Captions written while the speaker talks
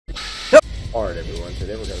Alright everyone,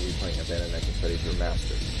 today we're going to be playing Freddy's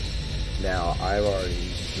Remastered. Now, I've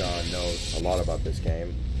already know a lot about this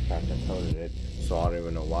game. In fact, I coded it, so I don't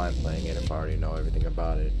even know why I'm playing it if I already know everything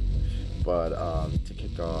about it. But to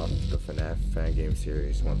kick off the FNAF fan game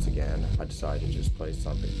series once again, I decided to just play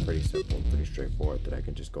something pretty simple, pretty straightforward that I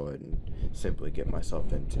can just go ahead and simply get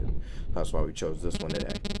myself into. That's why we chose this one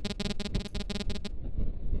today.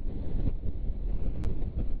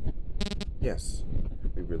 Yes,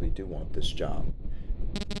 we really do want this job.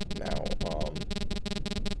 Now,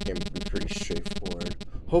 game will be pretty straightforward.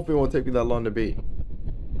 Hopefully it won't take me that long to beat.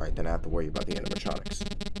 Alright, then I have to worry about the animatronics.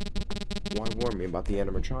 Why warn me about the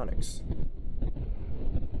animatronics?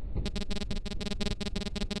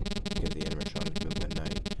 Because the animatronics move at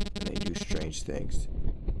night, and they do strange things.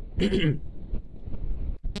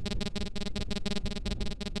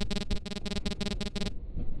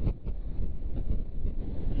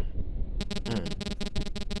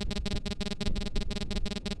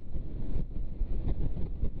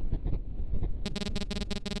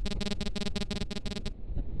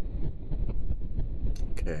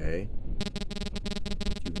 Okay.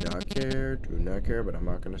 Do not care, but I'm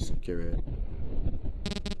not gonna skip it.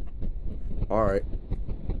 Alright.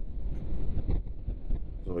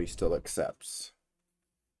 So he still accepts.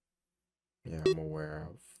 Yeah, I'm aware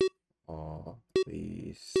of all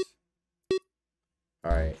these.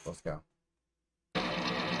 Alright, let's go.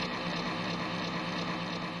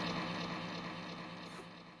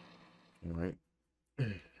 Alright.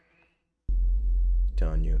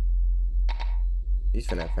 Telling you. These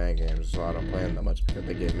FNAF fan games, so I don't play them that much because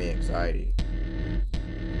they give me anxiety.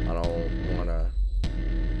 I don't wanna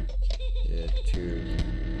get too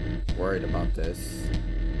worried about this,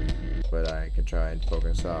 but I can try and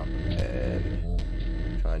focus up and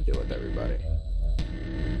try and deal with everybody.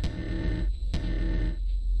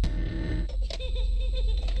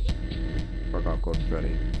 Fuck off, Golden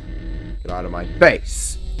Freddy. Get out of my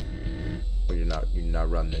face! Well, you do not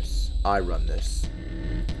run this. I run this.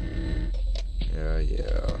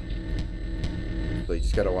 Yeah. So you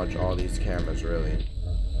just gotta watch all these cameras, really.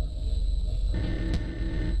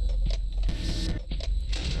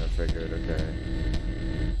 I figured, okay.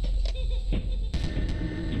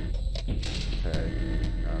 And,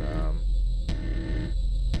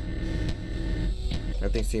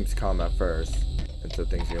 everything seems calm at first, until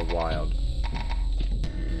things get wild.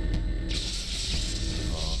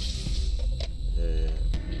 Oh. Yeah.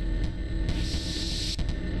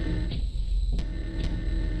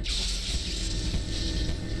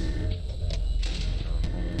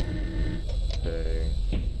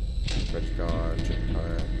 Fred's gone,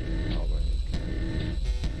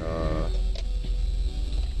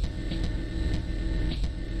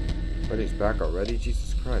 Freddy's back already?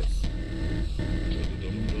 Jesus Christ. Okay,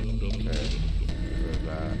 there's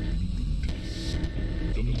that.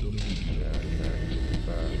 Yeah, okay,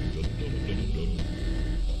 that.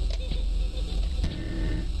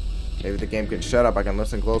 Maybe the game can shut up, I can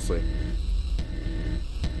listen closely.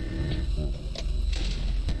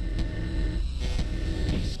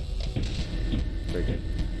 Figured.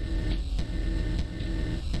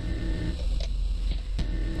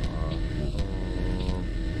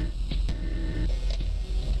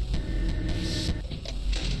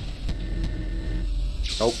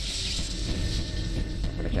 Nope.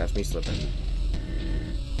 I'm gonna catch me slipping.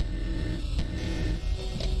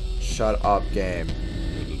 Shut up, game.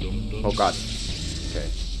 Oh god. Okay.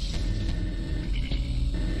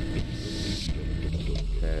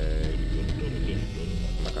 Okay.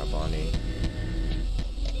 Oh my god, Bonnie.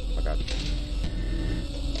 Oh my god.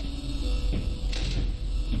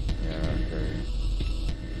 Yeah, okay.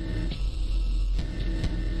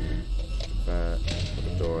 That. Put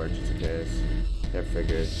the door just in case. Yeah,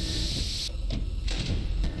 figured.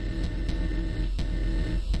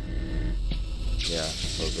 Yeah,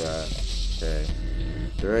 close that. Okay.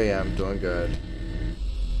 3 AM, doing good.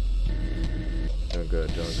 Doing good.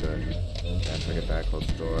 Yeah, figured that, close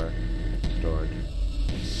the door. Door.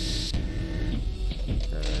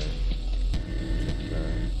 Okay. Check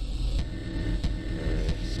that. Okay.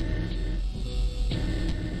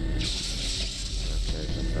 Okay,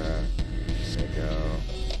 check that. There you go.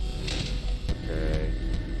 Okay.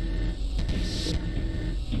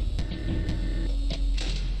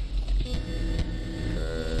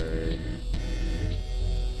 Okay.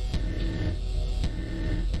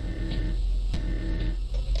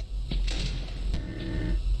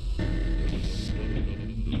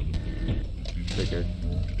 Figured.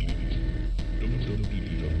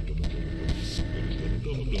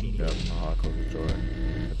 Yep, I'll close the door.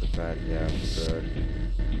 Put the fan, yeah, we're good.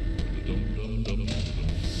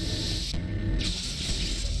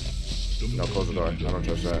 No, close the door. I don't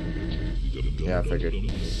trust that. Yeah, I figured. Okay.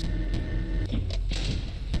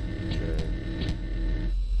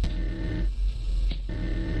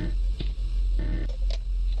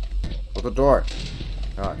 Close the door.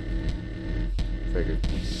 God. Figured.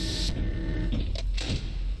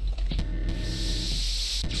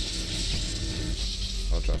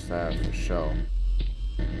 Don't trust that for sure.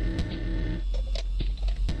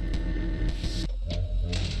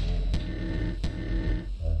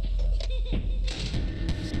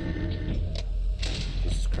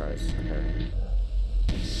 Jesus Christ. Okay.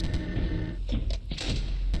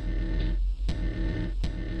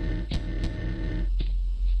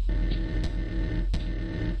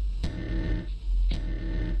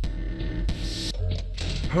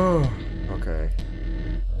 Okay.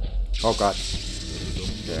 Oh God.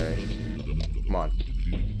 Okay. Come on.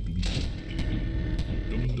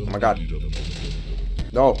 Oh my God.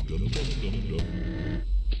 No.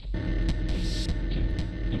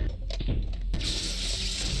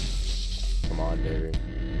 Come on, baby.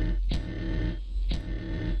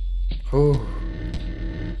 Whew.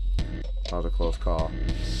 That was a close call.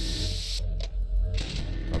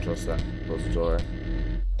 Don't trust that. Close the door.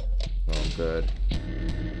 No, I'm good.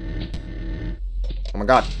 Oh my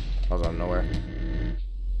God. I was out of nowhere.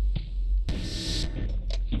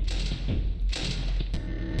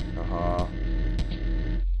 Uh-huh.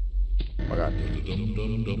 Oh my God.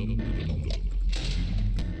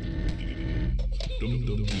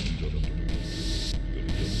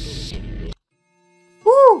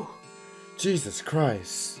 Woo! Jesus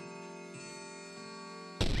Christ.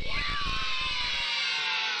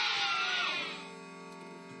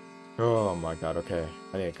 Oh my God, okay.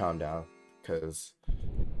 I need to calm down. Cause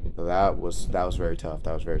that was very tough.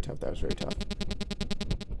 That was very tough. That was very tough.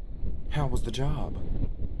 How was the job?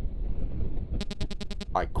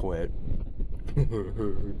 I quit.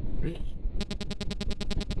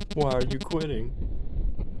 Why are you quitting?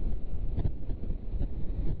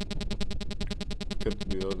 Because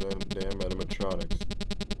those damn animatronics.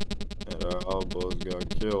 And our elbows got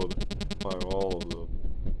killed by all of them.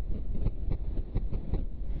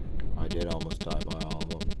 I did almost die by all of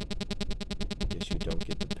them. Guess you don't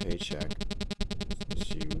get the paycheck since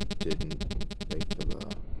you didn't wait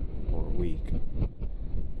for a week.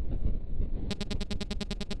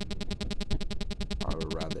 I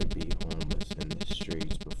would rather be homeless in the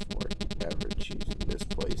streets before ever choosing this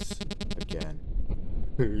place again.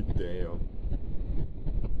 Damn.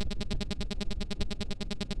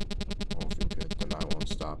 Well, if you could, then I won't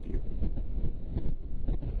stop you.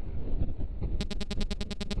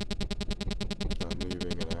 I'm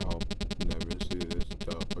leaving and I hope never see this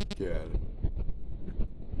stuff again.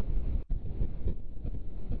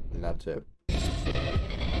 And that's it.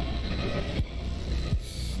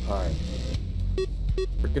 Alright.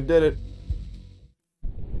 Freaking did it.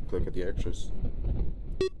 Click at the extras.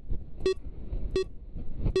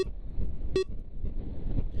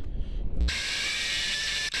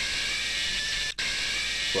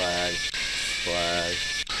 Flag, flag,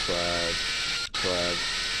 flag, flag.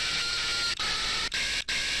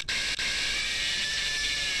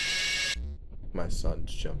 My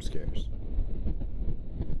son's jump scares.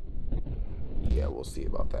 Yeah, we'll see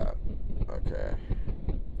about that. Okay.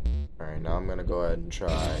 Alright, now I'm gonna go ahead and try.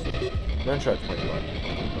 I'm gonna try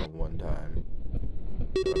 21 one time.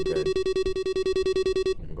 I'm good.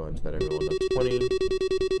 I'm going to set everyone up 20.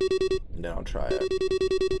 And then I'll try it.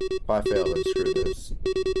 If I fail, then screw this.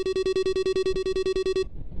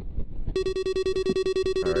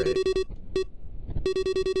 Alright.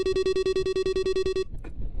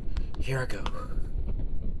 Here I go.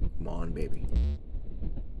 Come on, baby.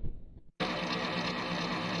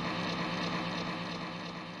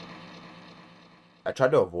 I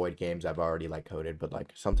tried to avoid games I've already like coded, but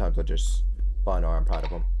like sometimes they're just fun or I'm proud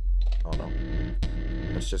of them. I don't know.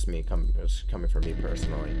 It's just me coming from me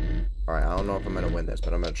personally. Alright, I don't know if I'm gonna win this,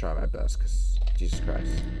 but I'm gonna try my best, because Jesus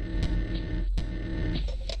Christ.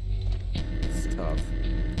 It's tough.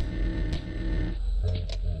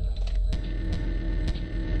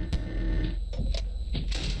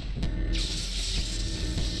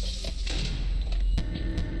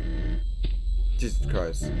 Jesus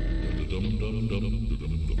Christ.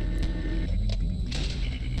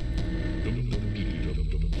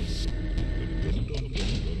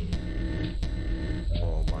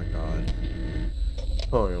 Oh my God.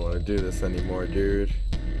 I don't even want to do this anymore, dude.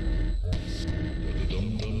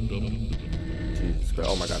 Jesus Christ.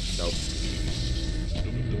 Oh my God. Nope.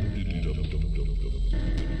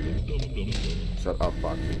 Shut up,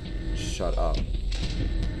 Foxy. Shut up.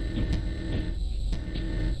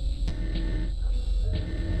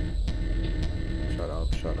 Shut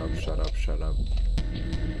up. Shut up, shut up, shut up.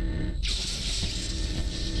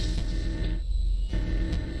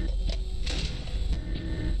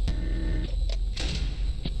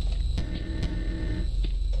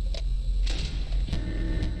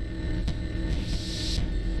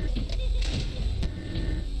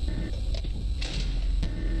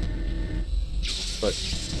 But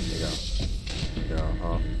there you go. There you go,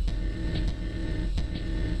 huh?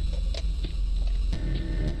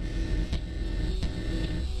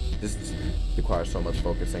 This requires so much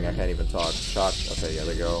focusing. I can't even talk. Shot. Okay, yeah,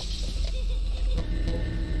 there you go.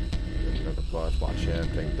 Another flush. Watch him.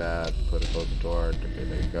 Take that. Put it. Close the door. Okay,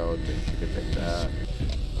 there you go. You can take that.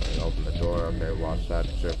 Open the door. Okay, watch that.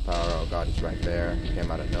 Conserve power. Oh god, he's right there.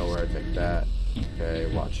 Came out of nowhere. Take that. Okay,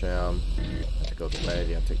 watch him. If it goes away,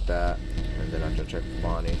 yeah, take that. And then I have to check for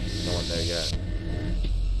Bonnie. No one there yet.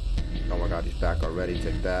 Oh my god, he's back already.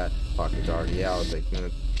 Take that. Pocket's already out. Take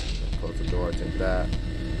that. Close the door. Take that.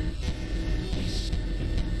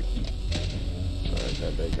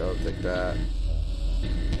 Alright, there you go. Take that.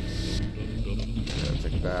 Yeah,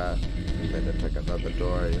 take that. And then take another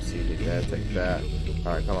door. You see he's there. Take that.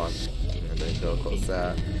 Alright, come on. And there you go. Close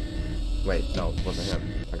that. Wait, no, it wasn't him.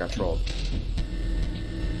 I got trolled.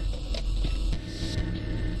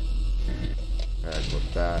 Alright, flip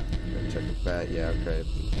that. Then check the bat. Yeah, okay.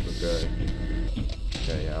 We're good.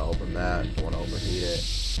 Okay, yeah, open that. Don't want to overheat it.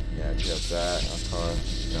 Yeah, kill that.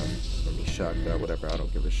 You know, gonna be shocked at whatever. I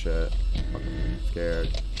don't give a shit. Fucking scared.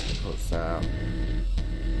 Close that.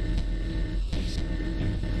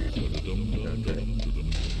 Okay.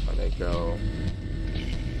 There they go.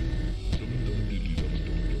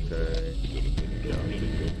 Okay.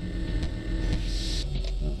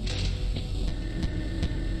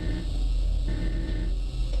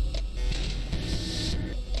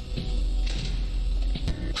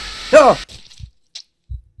 Oh!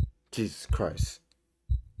 Jesus Christ.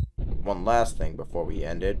 One last thing before we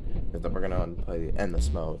end it is that we're gonna play the endless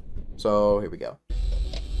mode. So here we go.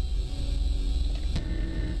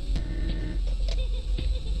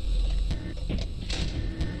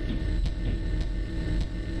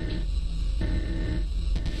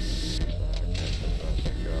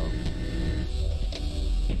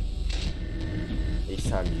 Each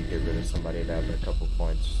time you get rid of somebody that has a couple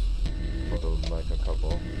points. Like a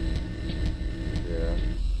couple. Yeah.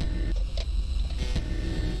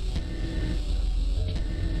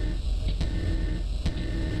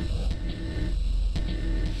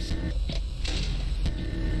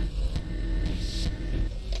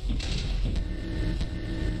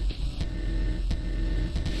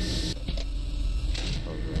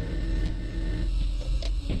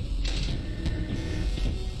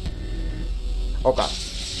 Oh god.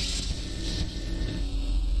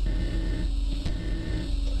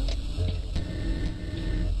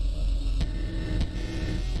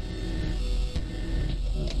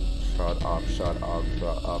 Shut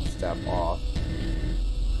up, step off.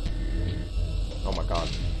 Oh my god.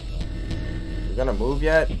 You're gonna move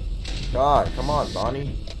yet? God, come on,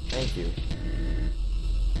 Bonnie. Thank you.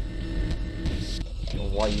 I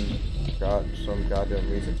don't know why you got some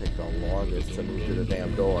goddamn reason to take the longest to move through the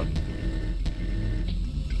damn door.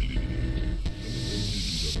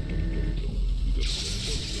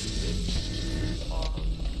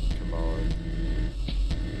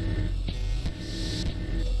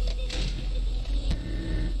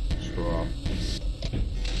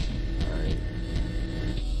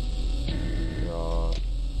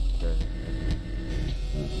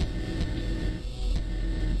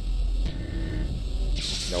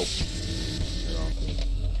 Nope.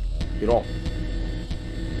 Get off.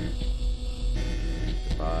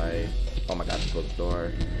 Goodbye. Oh my god, close the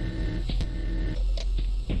door.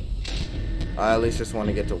 I at least just want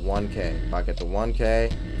to get to 1K. If I get to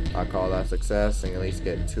 1K, I call that success and at least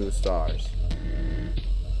get 2 stars.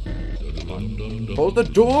 Hold the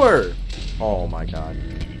door! Oh my god.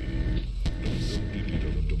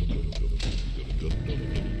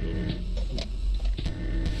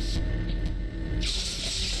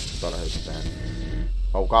 Thought I heard the band.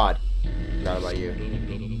 Oh god. Forgot about you.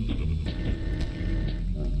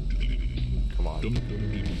 Come on.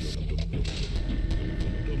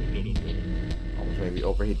 Almost made me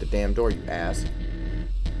overheat the damn door, you ass.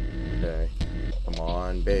 Okay. Come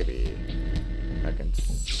on, baby. I can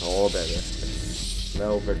smell better. I can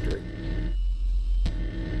smell victory.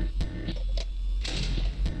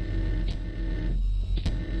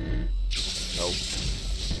 Nope.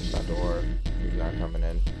 That door. He's not coming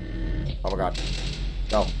in. Oh my god.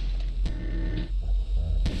 No.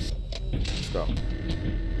 Let's go.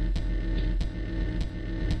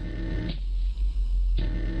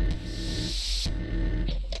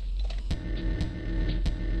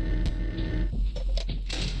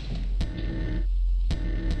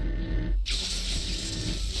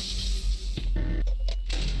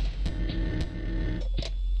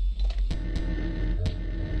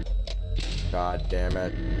 God damn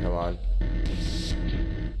it. Come on.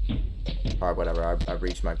 Alright, whatever. I've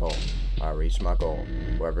reached my goal. I reached my goal.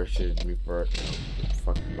 Whoever should me first.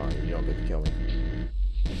 Fuck fine. You don't get to kill me.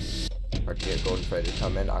 If I can get Golden Freddy to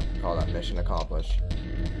come in, I can call that mission accomplished.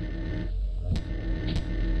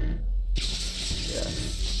 Yeah.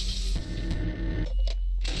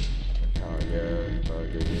 Oh, yeah.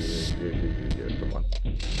 Come on.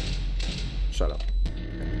 Shut up.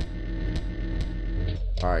 Okay.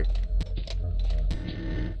 Alright.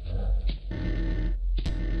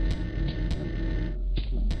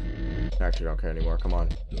 Actually, don't care anymore. Come on.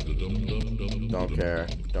 Don't care.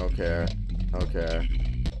 Don't care. Don't care.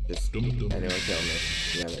 Just anyone kill me.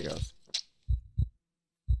 Yeah, there goes.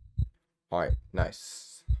 Alright,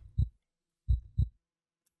 nice.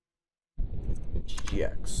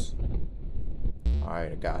 GX.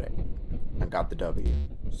 Alright, I got it. I got the W.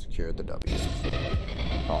 Secured the W.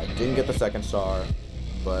 Alright, didn't get the second star,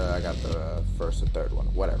 but I got the first and third one.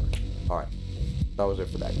 Whatever. Alright. That was it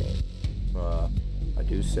for that game. I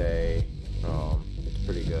do say, it's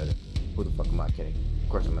pretty good. Who the fuck am I kidding? Of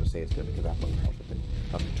course I'm gonna say it's good because I fucking helped with it.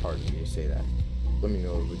 That's retarded me to say that. Let me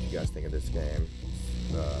know what you guys think of this game.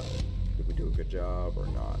 Did we do a good job or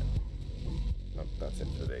not? That's it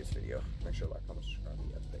for today's video. Make sure to like, comment, subscribe.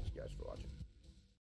 Thank you guys for watching.